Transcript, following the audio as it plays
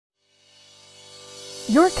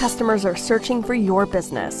Your customers are searching for your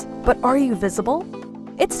business, but are you visible?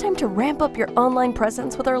 It's time to ramp up your online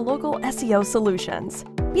presence with our local SEO solutions.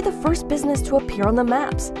 Be the first business to appear on the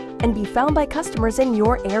maps and be found by customers in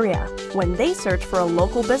your area when they search for a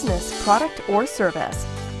local business, product, or service.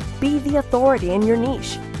 Be the authority in your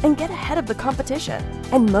niche and get ahead of the competition.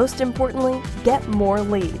 And most importantly, get more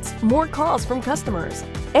leads, more calls from customers,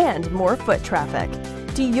 and more foot traffic.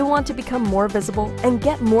 Do you want to become more visible and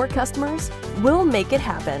get more customers? We'll make it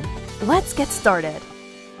happen. Let's get started.